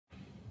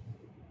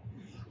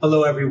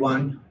Hello,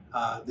 everyone.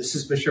 This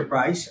is Bishop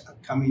Bryce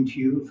coming to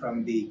you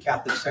from the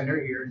Catholic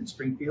Center here in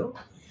Springfield.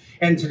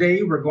 And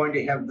today we're going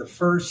to have the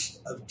first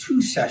of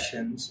two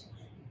sessions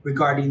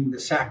regarding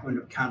the sacrament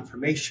of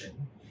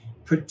confirmation,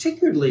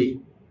 particularly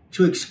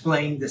to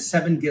explain the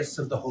seven gifts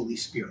of the Holy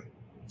Spirit.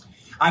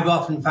 I've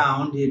often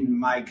found in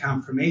my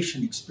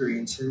confirmation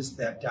experiences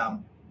that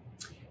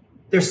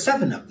there's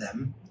seven of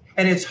them,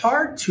 and it's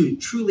hard to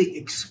truly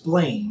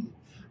explain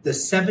the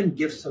seven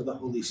gifts of the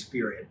Holy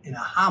Spirit in a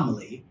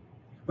homily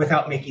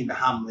without making the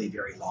homily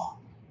very long.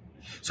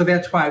 So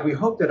that's why we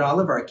hope that all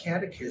of our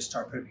catechists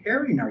are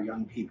preparing our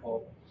young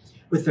people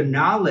with the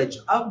knowledge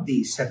of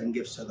these seven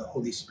gifts of the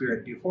Holy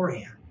Spirit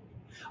beforehand.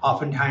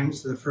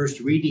 Oftentimes, the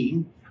first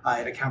reading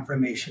at a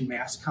confirmation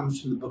mass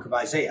comes from the book of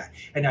Isaiah.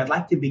 And I'd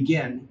like to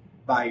begin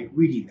by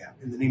reading that.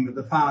 In the name of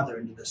the Father,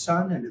 and of the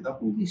Son, and of the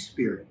Holy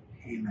Spirit.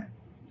 Amen.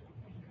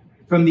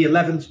 From the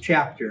 11th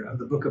chapter of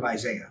the book of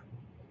Isaiah.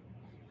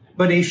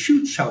 But a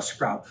shoot shall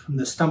sprout from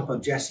the stump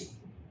of Jesse,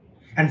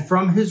 and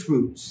from his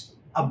roots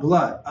a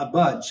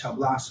bud shall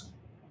blossom.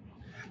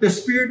 The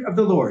Spirit of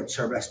the Lord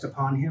shall rest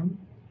upon him,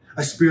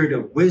 a spirit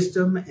of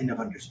wisdom and of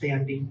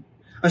understanding,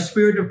 a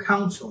spirit of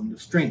counsel and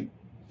of strength,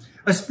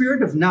 a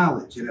spirit of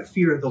knowledge and of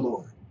fear of the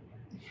Lord.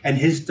 And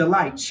his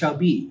delight shall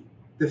be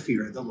the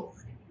fear of the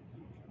Lord.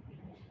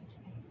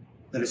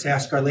 Let us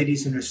ask Our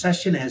Lady's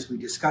intercession as we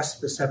discuss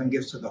the seven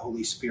gifts of the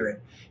Holy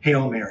Spirit.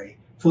 Hail Mary,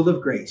 full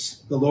of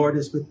grace, the Lord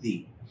is with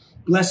thee.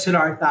 Blessed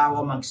art thou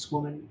amongst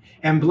women,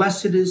 and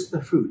blessed is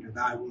the fruit of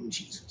thy womb,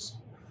 Jesus.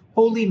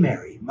 Holy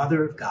Mary,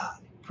 Mother of God,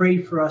 pray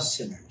for us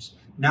sinners,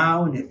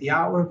 now and at the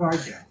hour of our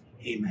death.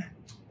 Amen.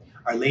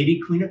 Our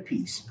Lady, Queen of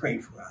Peace, pray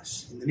for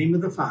us. In the name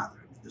of the Father,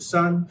 and of the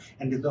Son,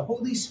 and of the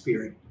Holy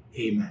Spirit.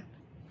 Amen.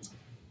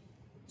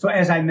 So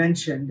as I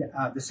mentioned,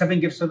 the seven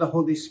gifts of the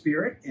Holy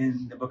Spirit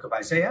in the book of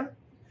Isaiah,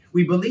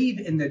 we believe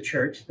in the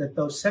Church that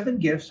those seven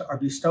gifts are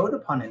bestowed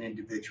upon an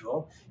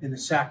individual in the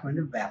sacrament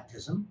of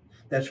baptism.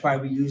 That's why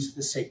we use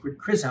the sacred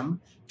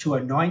chrism to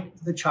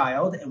anoint the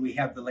child, and we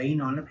have the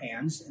laying on of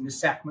hands in the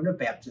sacrament of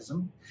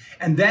baptism.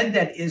 And then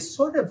that is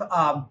sort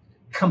of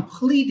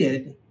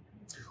completed,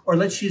 or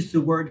let's use the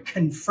word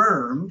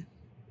confirmed,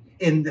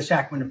 in the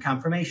sacrament of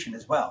confirmation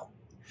as well.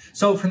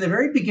 So from the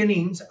very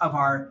beginnings of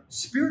our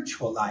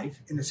spiritual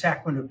life in the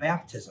sacrament of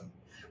baptism,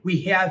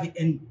 we have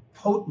in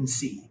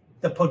potency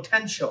the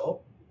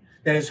potential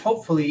that is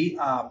hopefully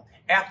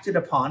acted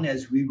upon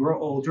as we grow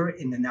older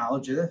in the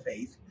knowledge of the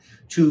faith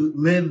to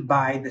live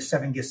by the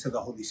seven gifts of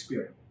the Holy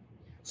Spirit.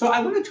 So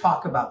I want to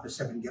talk about the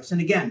seven gifts. And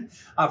again,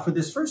 for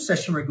this first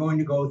session, we're going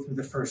to go through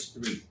the first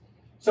three.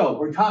 So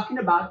we're talking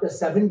about the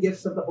seven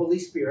gifts of the Holy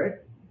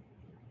Spirit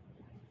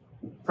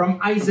from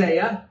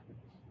Isaiah,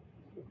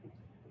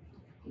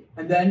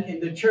 and then in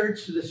the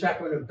Church through the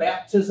sacrament of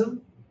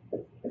baptism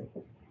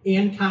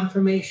and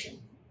confirmation.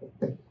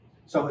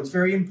 So it's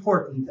very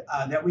important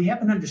that we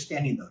have an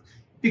understanding of those.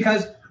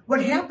 Because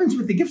what happens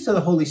with the gifts of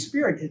the Holy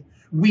Spirit is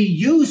we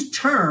use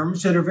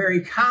terms that are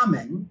very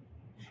common,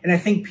 and I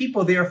think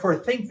people therefore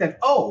think that,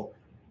 oh,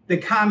 the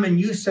common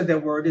use of the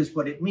word is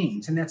what it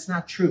means, and that's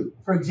not true.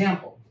 For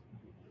example,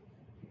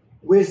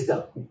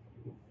 wisdom.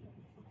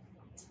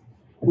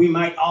 We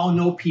might all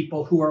know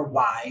people who are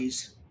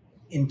wise,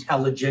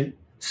 intelligent,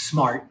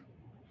 smart.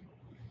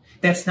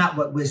 That's not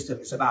what wisdom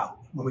is about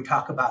when we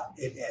talk about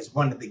it as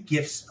one of the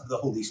gifts of the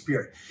Holy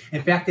Spirit.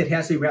 In fact, it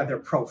has a rather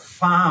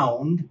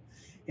profound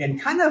and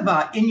kind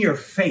of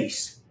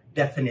in-your-face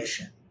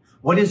definition.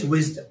 What is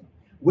wisdom?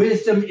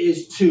 Wisdom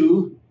is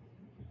to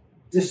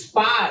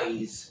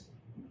despise.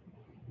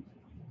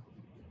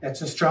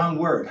 That's a strong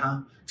word,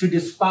 huh? To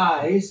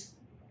despise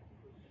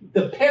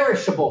the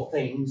perishable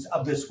things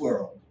of this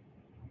world.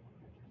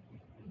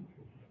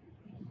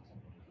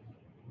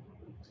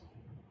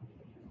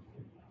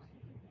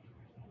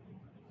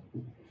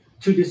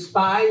 To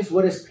despise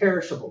what is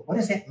perishable. What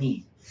does that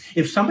mean?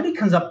 If somebody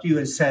comes up to you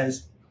and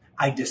says,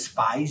 I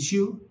despise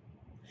you,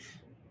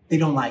 they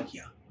don't like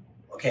you,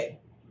 okay?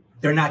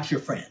 They're not your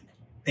friend.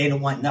 They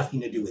don't want nothing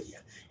to do with you.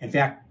 In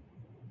fact,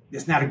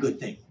 it's not a good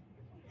thing.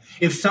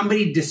 If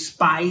somebody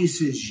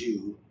despises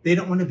you, they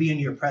don't want to be in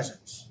your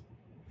presence.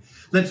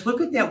 Let's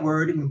look at that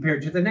word and compare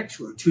it to the next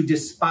word, to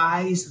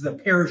despise the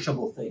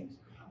perishable things.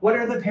 What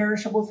are the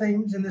perishable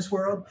things in this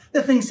world?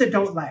 The things that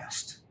don't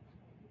last,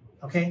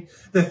 okay?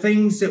 The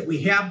things that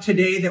we have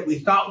today that we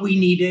thought we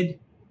needed,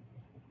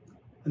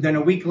 and then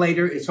a week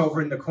later, it's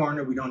over in the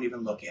corner, we don't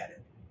even look at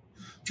it.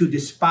 To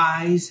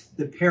despise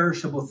the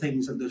perishable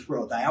things of this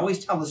world. I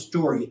always tell a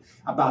story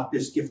about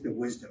this gift of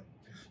wisdom.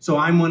 So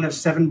I'm one of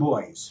 7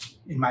 boys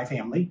in my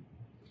family.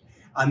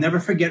 I'll never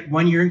forget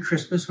one year in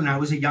Christmas when I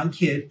was a young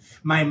kid,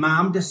 my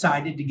mom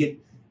decided to get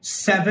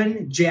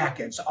 7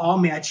 jackets, all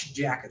matched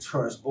jackets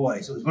for us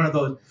boys. It was one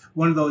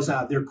of those,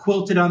 they're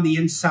quilted on the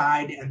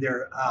inside and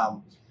they're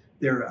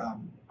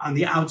on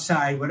the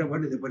outside, what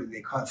do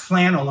they call it?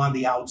 Flannel on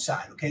the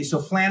outside, okay? So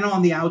flannel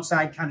on the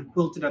outside, kind of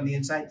quilted on the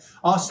inside.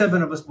 All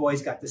 7 of us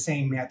boys got the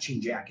same matching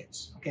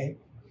jackets, okay?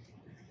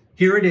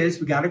 Here it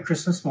is, we got it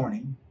Christmas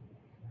morning.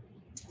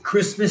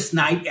 Christmas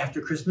night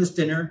after Christmas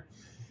dinner,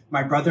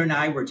 my brother and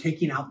I were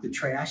taking out the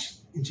trash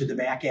into the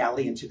back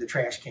alley, into the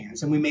trash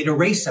cans, and we made a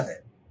race of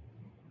it.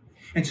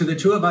 And so the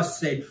two of us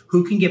said,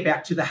 who can get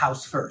back to the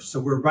house first? So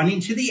we're running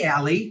to the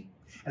alley,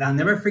 and I'll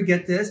never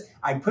forget this.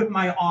 I put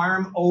my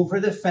arm over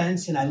the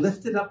fence, and I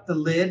lifted up the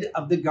lid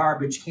of the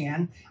garbage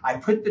can. I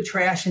put the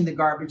trash in the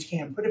garbage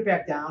can, put it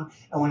back down,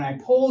 and when I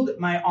pulled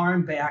my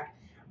arm back,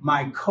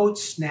 my coat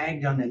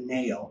snagged on a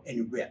nail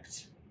and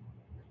ripped.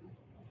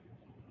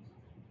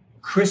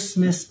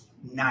 Christmas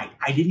night.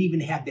 I didn't even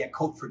have that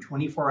coat for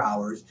 24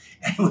 hours,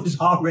 and it was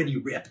already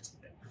ripped.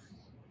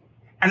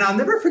 And I'll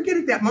never forget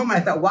at that moment,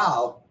 I thought,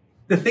 wow,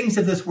 the things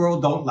of this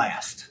world don't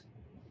last.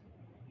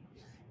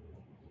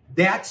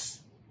 That's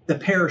the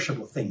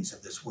perishable things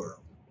of this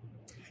world.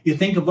 You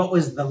think of what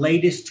was the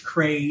latest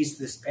craze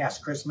this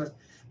past Christmas,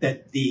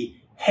 that the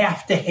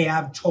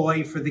have-to-have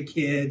toy for the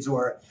kids,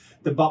 or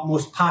the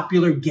most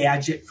popular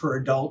gadget for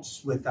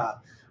adults with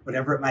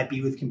whatever it might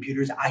be with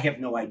computers. I have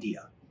no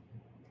idea.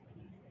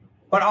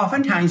 But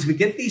oftentimes we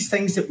get these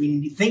things that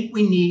we think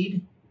we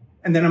need,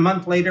 and then a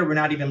month later, we're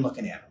not even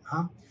looking at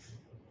them,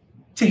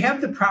 To have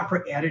the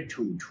proper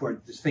attitude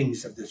toward the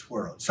things of this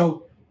world.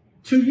 So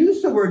to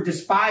use the word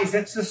despise,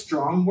 that's a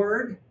strong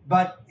word,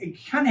 but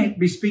it kind of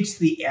bespeaks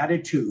the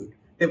attitude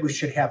that we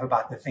should have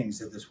about the things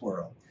of this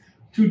world.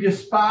 To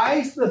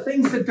despise the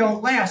things that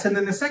don't last. And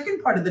then the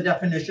second part of the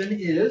definition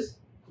is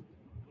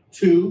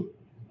to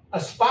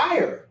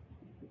aspire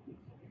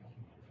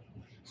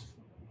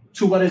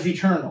to what is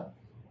eternal.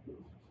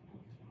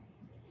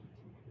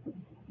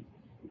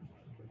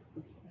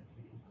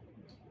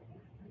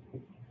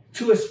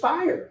 To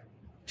aspire,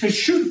 to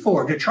shoot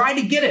for, to try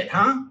to get it,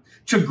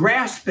 to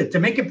grasp it, to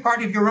make it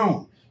part of your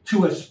own,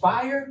 to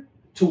aspire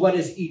to what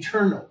is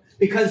eternal,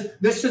 because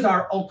this is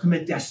our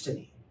ultimate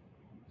destiny.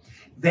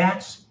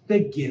 That's the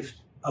gift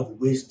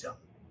of wisdom.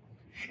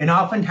 And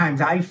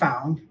oftentimes I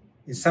found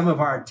in some of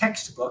our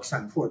textbooks,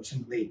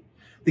 unfortunately,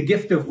 the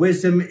gift of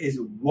wisdom is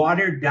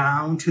watered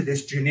down to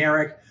this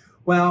generic,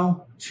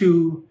 well,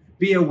 to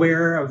be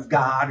aware of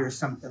God or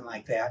something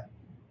like that.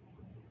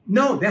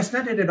 No, that's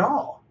not it at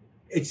all.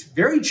 It's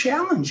very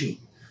challenging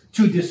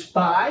to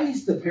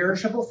despise the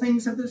perishable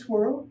things of this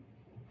world,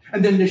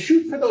 and then to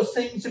shoot for those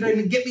things that are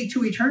going to get me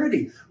to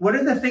eternity. What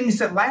are the things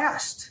that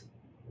last?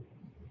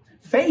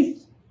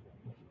 Faith,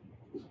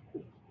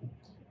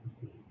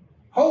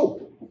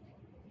 hope,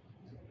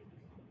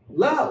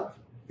 love.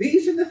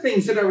 These are the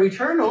things that are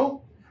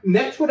eternal, and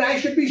that's what I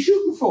should be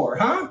shooting for,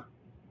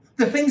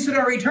 The things that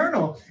are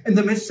eternal in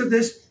the midst of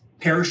this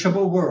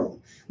perishable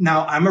world.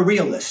 Now, I'm a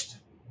realist.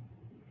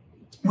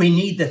 We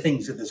need the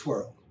things of this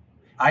world.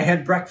 I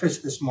had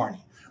breakfast this morning.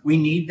 We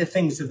need the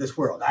things of this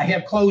world. I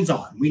have clothes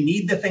on. We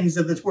need the things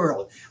of this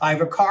world. I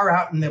have a car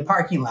out in the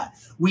parking lot.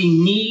 We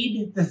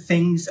need the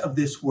things of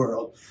this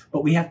world,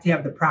 but we have to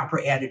have the proper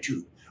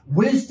attitude.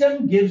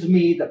 Wisdom gives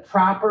me the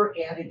proper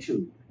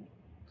attitude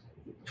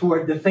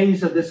toward the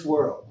things of this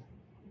world,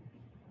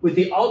 with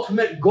the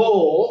ultimate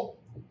goal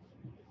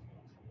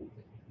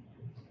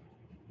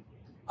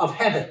of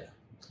heaven,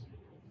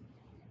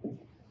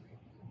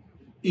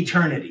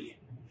 eternity.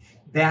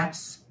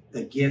 That's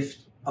the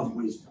gift of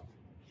wisdom.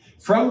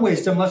 From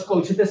wisdom, let's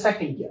go to the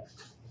second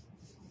gift.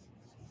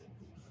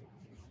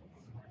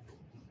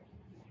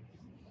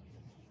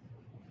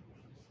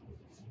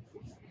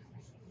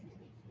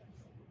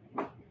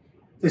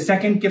 The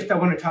second gift I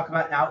want to talk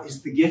about now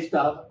is the gift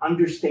of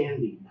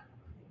understanding.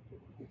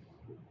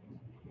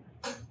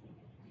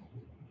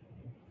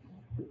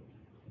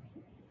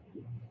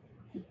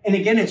 And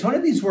again, it's one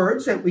of these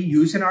words that we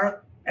use in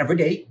our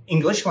everyday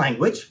English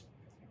language,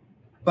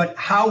 but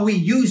how we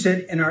use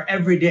it in our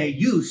everyday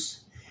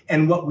use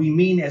and what we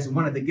mean as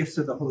one of the gifts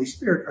of the Holy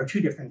Spirit are two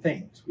different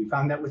things. We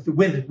found that with the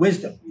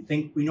wisdom. We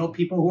think we know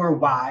people who are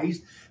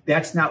wise.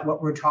 That's not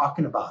what we're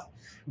talking about.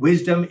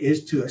 Wisdom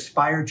is to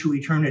aspire to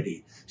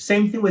eternity.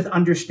 Same thing with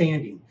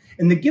understanding.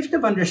 In the gift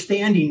of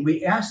understanding,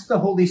 we ask the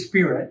Holy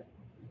Spirit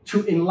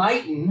to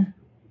enlighten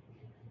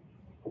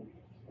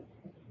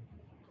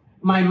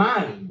my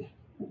mind.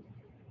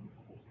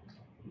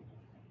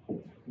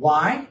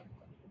 Why?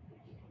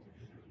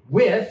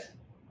 With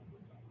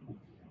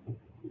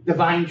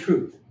divine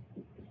truth.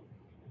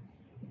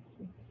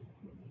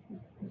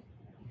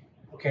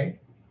 Okay?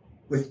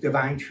 With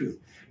divine truth.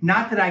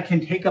 Not that I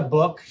can take a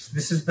book,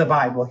 this is the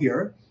Bible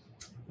here,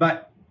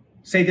 but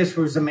say this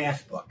was a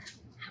math book.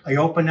 I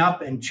open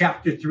up and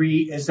chapter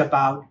 3 is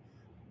about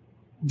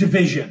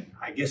division.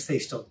 I guess they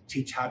still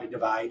teach how to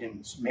divide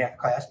in math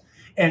class.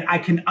 And I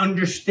can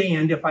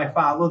understand, if I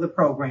follow the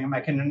program, I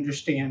can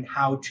understand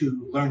how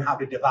to learn how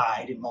to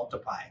divide and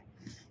multiply.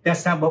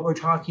 That's not what we're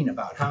talking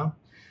about,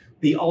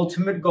 The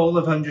ultimate goal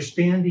of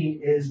understanding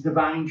is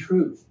divine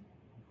truth.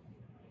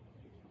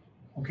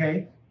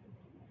 Okay?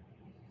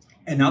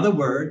 In other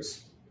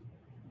words,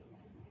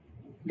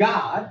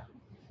 God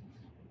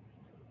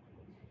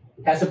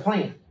has a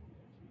plan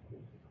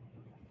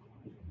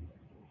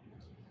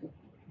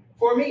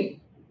for me.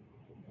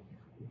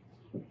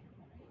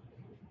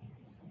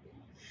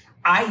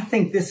 I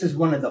think this is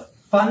one of the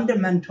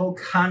fundamental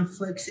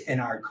conflicts in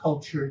our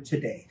culture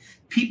today.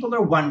 People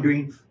are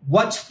wondering,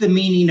 what's the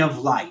meaning of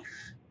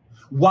life?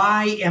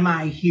 Why am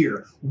I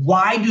here?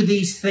 Why do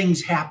these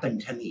things happen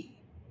to me?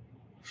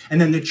 And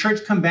then the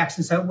church comes back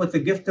and says, with the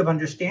gift of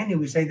understanding,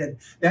 we say that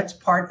that's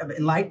part of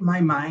enlighten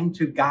my mind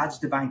to God's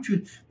divine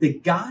truth,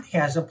 that God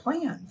has a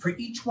plan for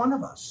each one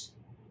of us.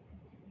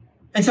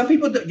 And some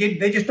people,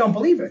 they just don't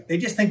believe it. They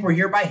just think we're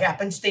here by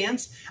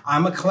happenstance.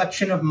 I'm a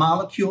collection of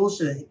molecules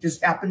that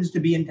just happens to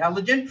be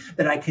intelligent,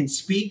 that I can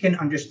speak and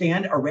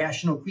understand, a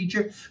rational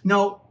creature.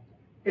 No,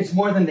 it's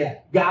more than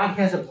that. God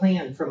has a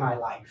plan for my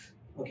life,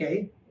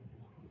 okay?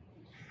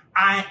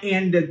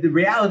 And the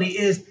reality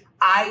is,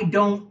 I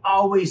don't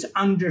always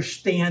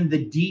understand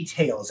the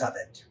details of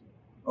it,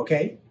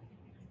 okay?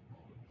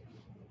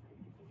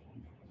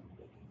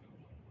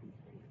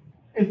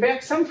 In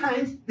fact,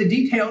 sometimes the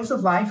details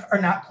of life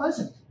are not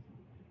pleasant.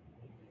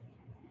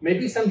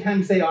 Maybe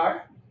sometimes they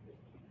are,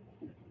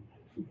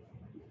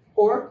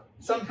 or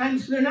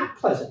sometimes they're not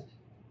pleasant.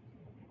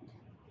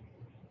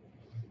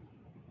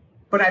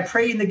 But I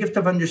pray in the gift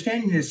of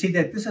understanding to see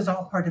that this is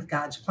all part of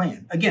God's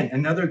plan. Again,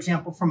 another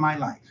example from my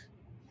life.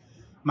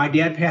 My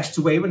dad passed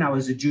away when I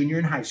was a junior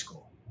in high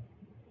school.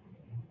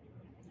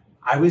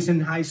 I was in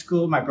high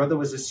school. My brother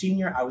was a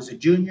senior. I was a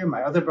junior.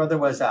 My other brother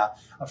was a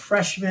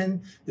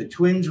freshman. The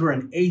twins were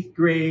in 8th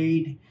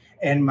grade.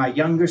 And my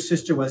younger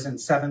sister was in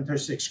 7th or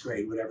 6th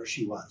grade, whatever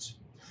she was.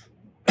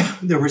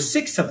 There were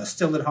 6 of us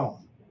still at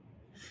home.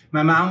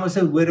 My mom was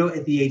a widow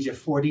at the age of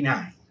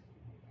 49.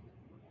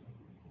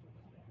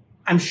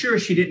 I'm sure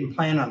she didn't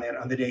plan on that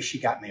on the day she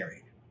got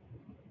married.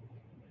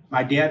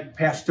 My dad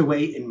passed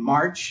away in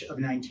March of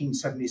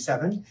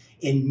 1977.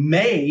 In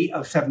May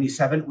of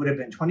 77, it would have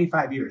been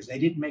 25 years. They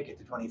didn't make it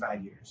to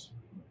 25 years.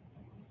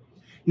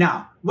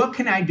 Now, what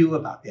can I do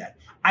about that?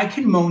 I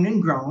can moan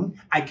and groan.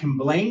 I can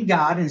blame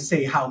God and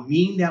say how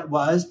mean that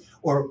was.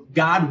 Or,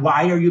 God,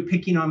 why are you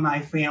picking on my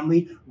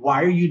family?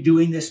 Why are you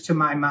doing this to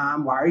my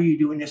mom? Why are you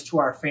doing this to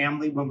our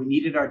family when we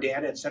needed our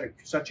dad at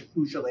such a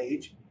crucial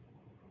age?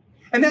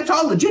 And that's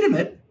all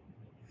legitimate.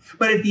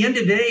 But at the end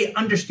of the day,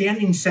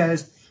 understanding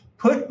says,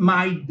 put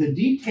the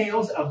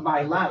details of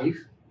my life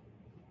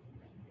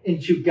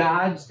into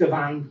God's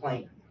divine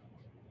plan.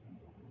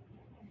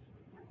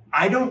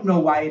 I don't know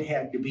why it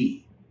had to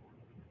be,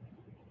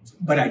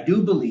 but I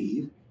do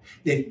believe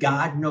that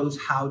God knows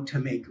how to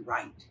make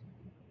right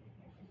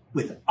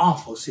with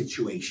awful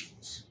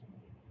situations.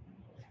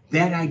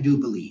 That I do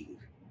believe.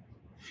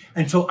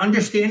 And so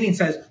understanding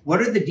says,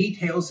 what are the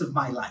details of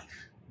my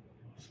life?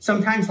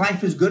 Sometimes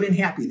life is good and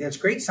happy. That's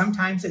great.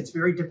 Sometimes it's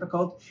very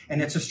difficult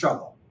and it's a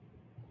struggle.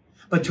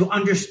 But to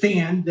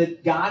understand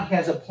that God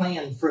has a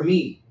plan for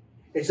me.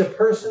 It's a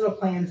personal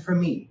plan for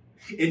me.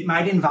 It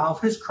might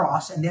involve his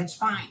cross, and that's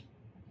fine.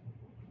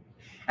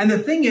 And the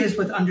thing is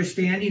with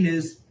understanding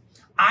is,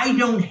 I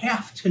don't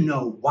have to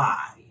know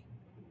why.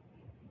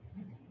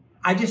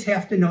 I just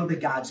have to know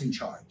that God's in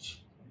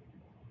charge.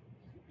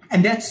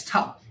 And that's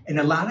tough. And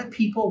a lot of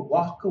people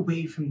walk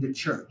away from the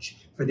church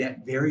for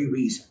that very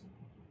reason.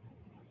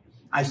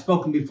 I've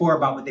spoken before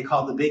about what they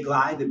call the big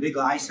lie. The big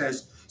lie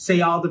says,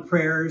 say all the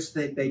prayers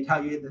that they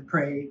tell you to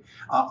pray,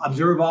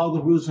 observe all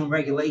the rules and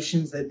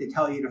regulations that they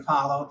tell you to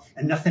follow,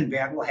 and nothing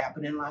bad will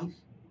happen in life.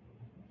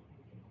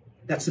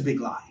 That's a big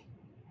lie.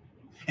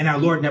 And our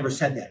Lord never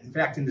said that. In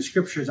fact, in the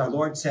scriptures, our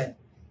Lord said,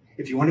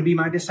 if you want to be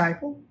my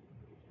disciple,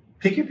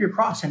 pick up your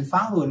cross and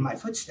follow in my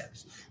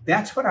footsteps.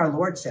 That's what our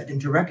Lord said. And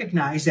to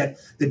recognize that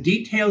the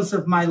details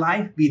of my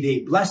life, be they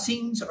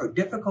blessings or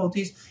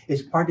difficulties,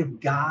 is part of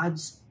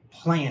God's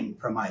plan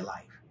for my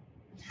life.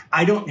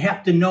 I don't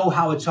have to know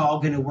how it's all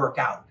going to work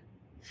out,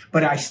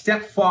 but I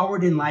step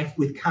forward in life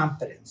with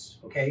confidence,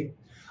 okay?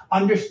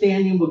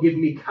 Understanding will give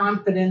me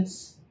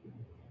confidence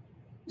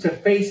to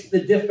face the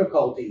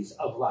difficulties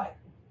of life.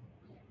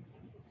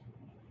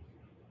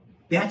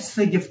 That's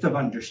the gift of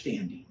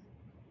understanding.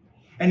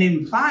 And it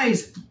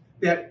implies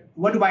that,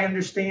 what do I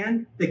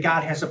understand? That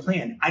God has a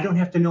plan. I don't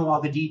have to know all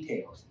the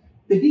details.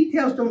 The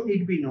details don't need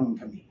to be known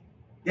to me.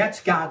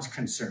 That's God's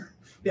concern.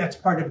 That's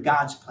part of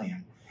God's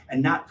plan,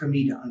 and not for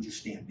me to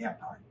understand that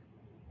part.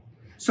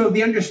 So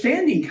the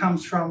understanding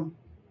comes from,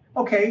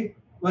 okay,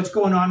 what's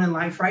going on in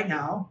life right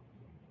now?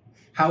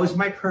 How is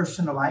my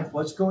personal life?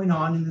 What's going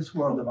on in this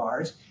world of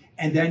ours?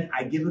 And then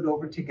I give it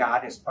over to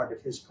God as part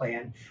of his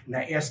plan. And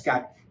I ask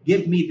God,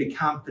 give me the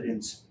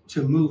confidence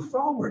to move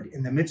forward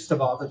in the midst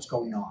of all that's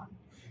going on.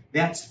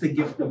 That's the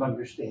gift of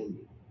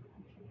understanding.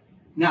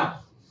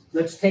 Now,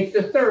 let's take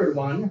the third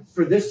one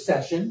for this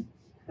session,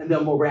 and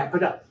then we'll wrap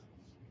it up.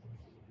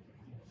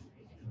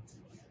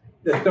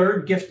 The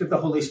third gift of the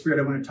Holy Spirit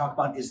I want to talk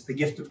about is the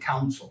gift of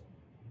counsel.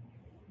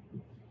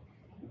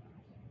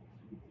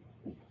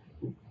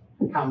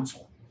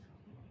 Counsel.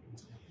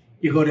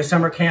 You go to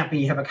summer camp and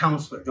you have a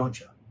counselor, don't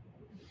you?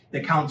 The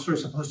counselor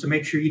is supposed to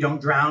make sure you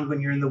don't drown when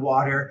you're in the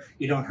water.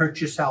 You don't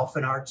hurt yourself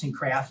in arts and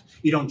crafts.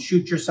 You don't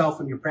shoot yourself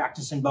when you're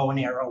practicing bow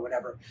and arrow,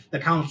 whatever. The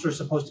counselor is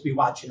supposed to be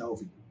watching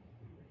over you.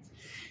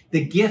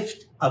 The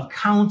gift of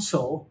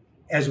counsel,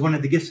 as one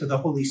of the gifts of the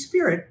Holy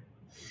Spirit,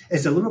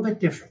 is a little bit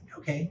different,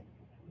 okay?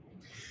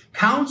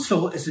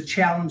 Counsel is a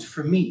challenge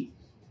for me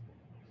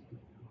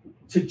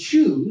to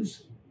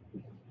choose.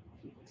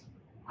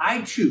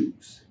 I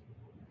choose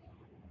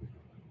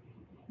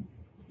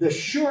the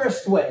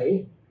surest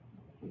way.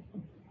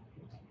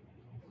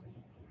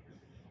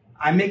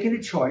 I'm making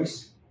a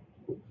choice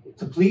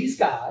to please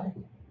God.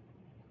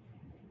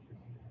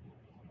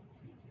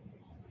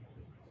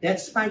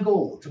 That's my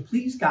goal, to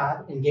please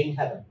God and gain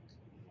heaven.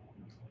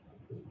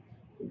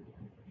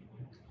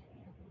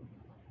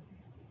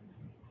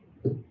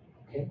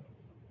 Okay?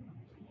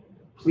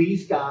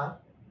 Please God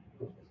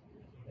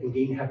and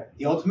gain heaven.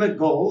 The ultimate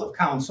goal of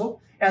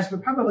counsel, as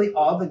with probably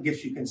all the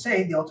gifts you can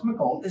say, the ultimate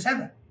goal is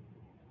heaven.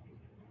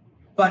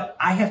 But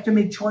I have to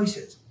make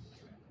choices.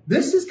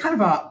 This is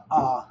kind of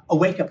a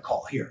wake-up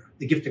call here,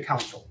 the gift of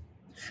counsel.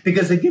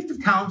 Because the gift of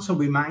counsel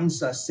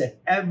reminds us that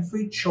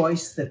every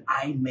choice that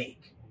I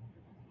make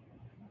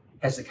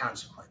has a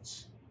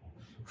consequence.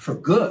 For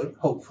good,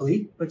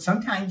 hopefully, but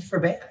sometimes for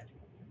bad.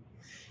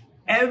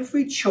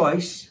 Every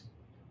choice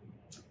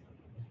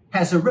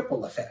has a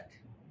ripple effect.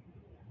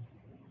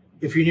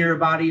 If you're near a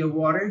body of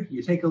water,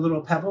 you take a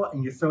little pebble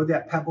and you throw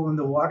that pebble in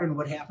the water, and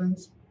what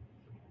happens?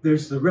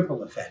 There's the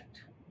ripple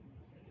effect.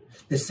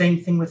 The same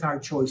thing with our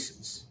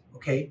choices,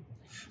 okay?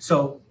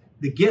 So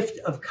the gift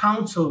of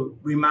counsel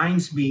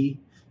reminds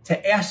me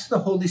to ask the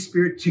Holy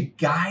Spirit to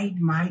guide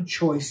my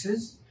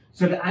choices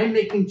so that I'm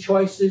making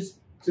choices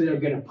that are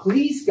going to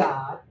please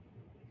God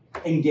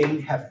and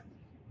gain heaven.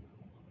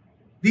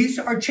 These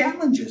are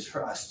challenges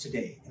for us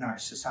today in our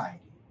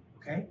society,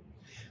 okay?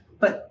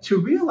 But to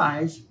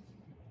realize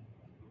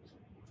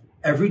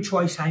every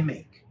choice I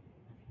make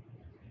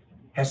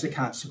has a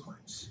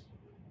consequence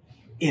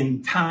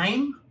in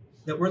time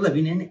that we're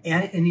living in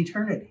and in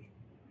eternity.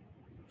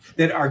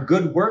 That our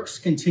good works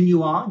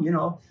continue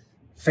on,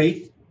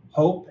 faith,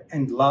 hope,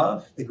 and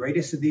love. The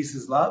greatest of these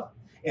is love,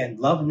 and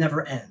love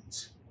never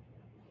ends.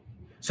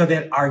 So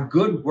that our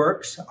good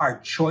works,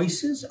 our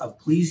choices of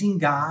pleasing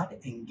God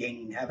and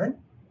gaining heaven,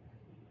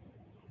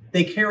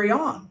 they carry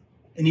on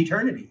in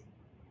eternity.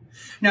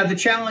 Now, the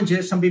challenge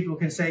is some people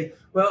can say,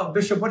 well,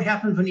 Bishop, what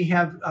happens when you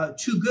have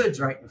two goods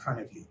right in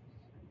front of you?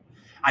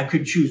 I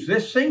could choose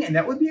this thing, and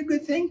that would be a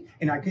good thing,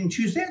 and I can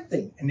choose that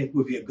thing, and it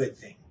would be a good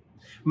thing.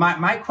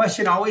 My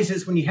question always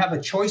is, when you have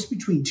a choice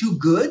between two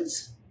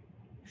goods,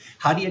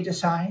 how do you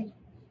decide?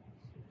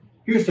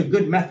 Here's a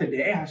good method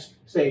to ask.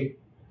 Say,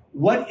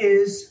 what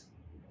is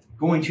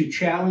going to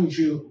challenge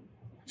you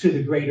to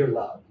the greater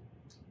love?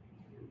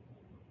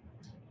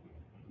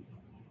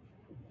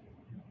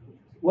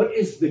 What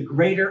is the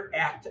greater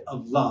act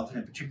of love in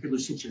a particular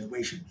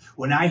situation?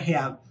 When I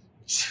have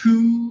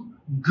two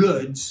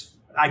goods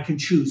I can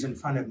choose in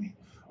front of me,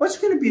 what's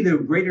going to be the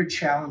greater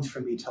challenge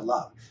for me to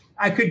love?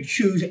 I could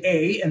choose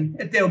A, and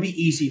that'll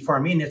be easy for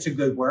me, and it's a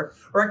good work.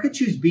 Or I could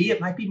choose B. It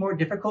might be more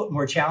difficult,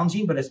 more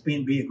challenging, but it's going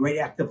to be a great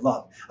act of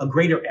love, a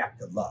greater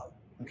act of love,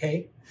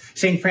 okay?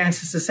 St.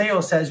 Francis of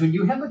Sales says, when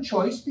you have a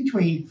choice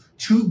between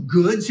two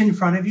goods in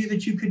front of you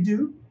that you could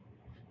do,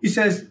 he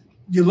says,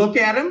 you look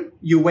at them,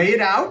 you weigh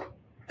it out,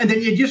 and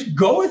then you just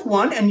go with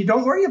one and you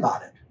don't worry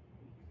about it.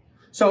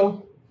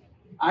 So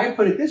I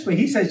put it this way.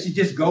 He says you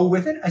just go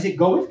with it. I say,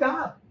 go with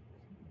God.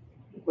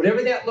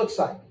 Whatever that looks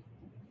like.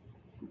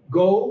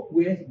 Go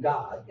with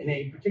God in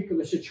a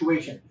particular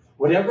situation.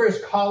 Whatever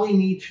is calling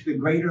me to the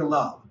greater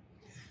love.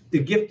 The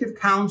gift of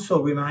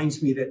counsel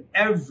reminds me that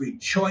every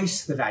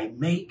choice that I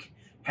make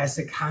has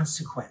a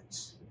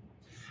consequence.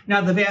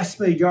 Now, the vast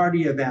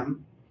majority of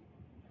them,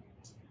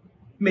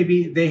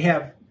 maybe they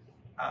have,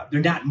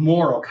 they're not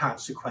moral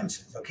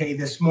consequences, okay?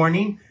 This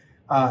morning,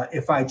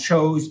 if I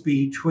chose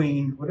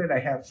between, what did I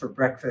have for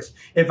breakfast?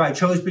 If I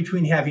chose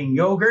between having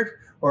yogurt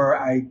or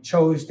I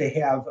chose to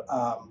have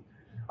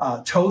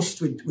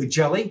toast with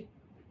jelly,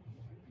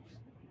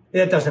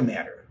 that doesn't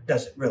matter,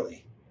 does it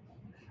really?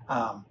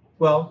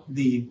 Well,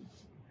 the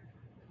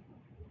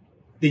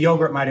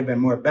yogurt might have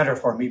been better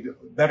for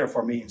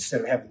me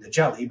instead of having the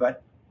jelly,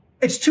 but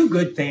it's two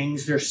good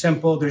things. They're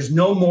simple. There's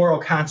no moral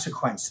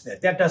consequence to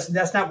that.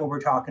 That's not what we're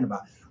talking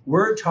about.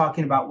 We're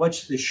talking about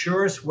what's the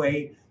surest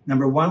way.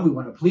 Number one, we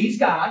want to please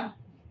God.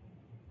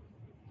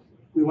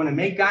 We want to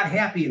make God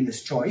happy in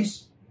this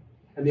choice.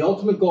 And the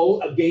ultimate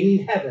goal of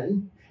gaining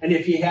heaven. And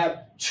if you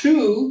have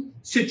two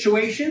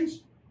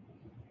situations,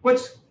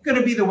 what's going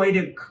to be the way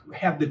to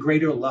have the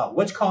greater love?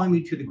 What's calling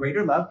me to the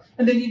greater love?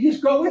 And then you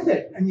just go with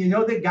it. And you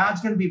know that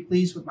God's going to be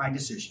pleased with my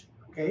decision.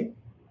 Okay?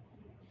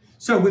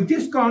 So we've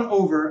just gone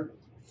over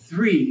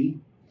 3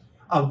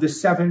 of the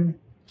 7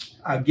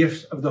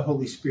 gifts of the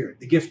Holy Spirit.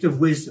 The gift of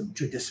wisdom,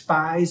 to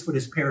despise what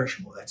is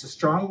perishable. That's a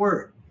strong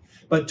word.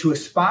 But to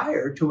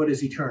aspire to what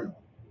is eternal.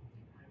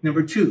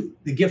 Number 2,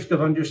 the gift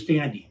of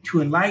understanding,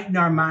 to enlighten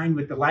our mind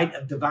with the light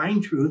of divine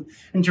truth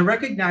and to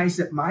recognize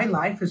that my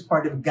life is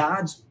part of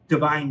God's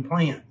divine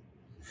plan.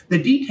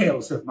 The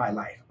details of my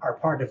life are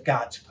part of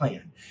God's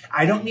plan.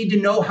 I don't need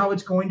to know how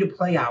it's going to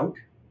play out,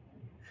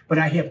 but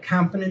I have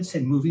confidence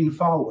in moving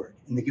forward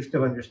in the gift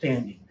of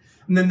understanding.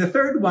 And then the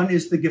third one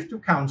is the gift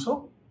of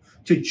counsel,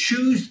 to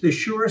choose the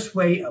surest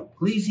way of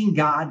pleasing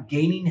God,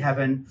 gaining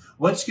heaven,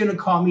 what's going to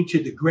call me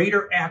to the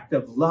greater act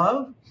of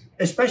love,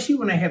 especially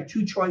when I have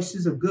two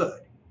choices of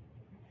good.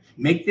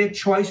 Make that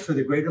choice for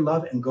the greater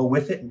love and go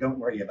with it and don't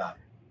worry about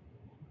it.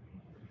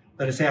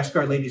 Let us ask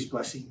Our Lady's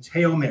blessings.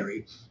 Hail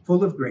Mary,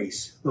 full of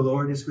grace, the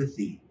Lord is with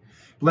thee.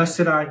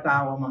 Blessed art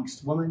thou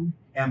amongst women,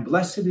 and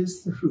blessed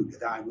is the fruit of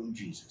thy womb,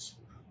 Jesus.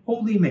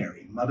 Holy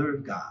Mary, Mother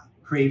of God,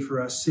 pray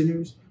for us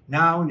sinners,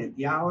 now and at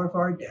the hour of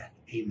our death.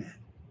 Amen.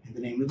 In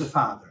the name of the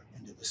Father,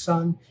 and of the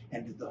Son,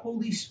 and of the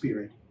Holy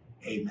Spirit.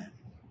 Amen.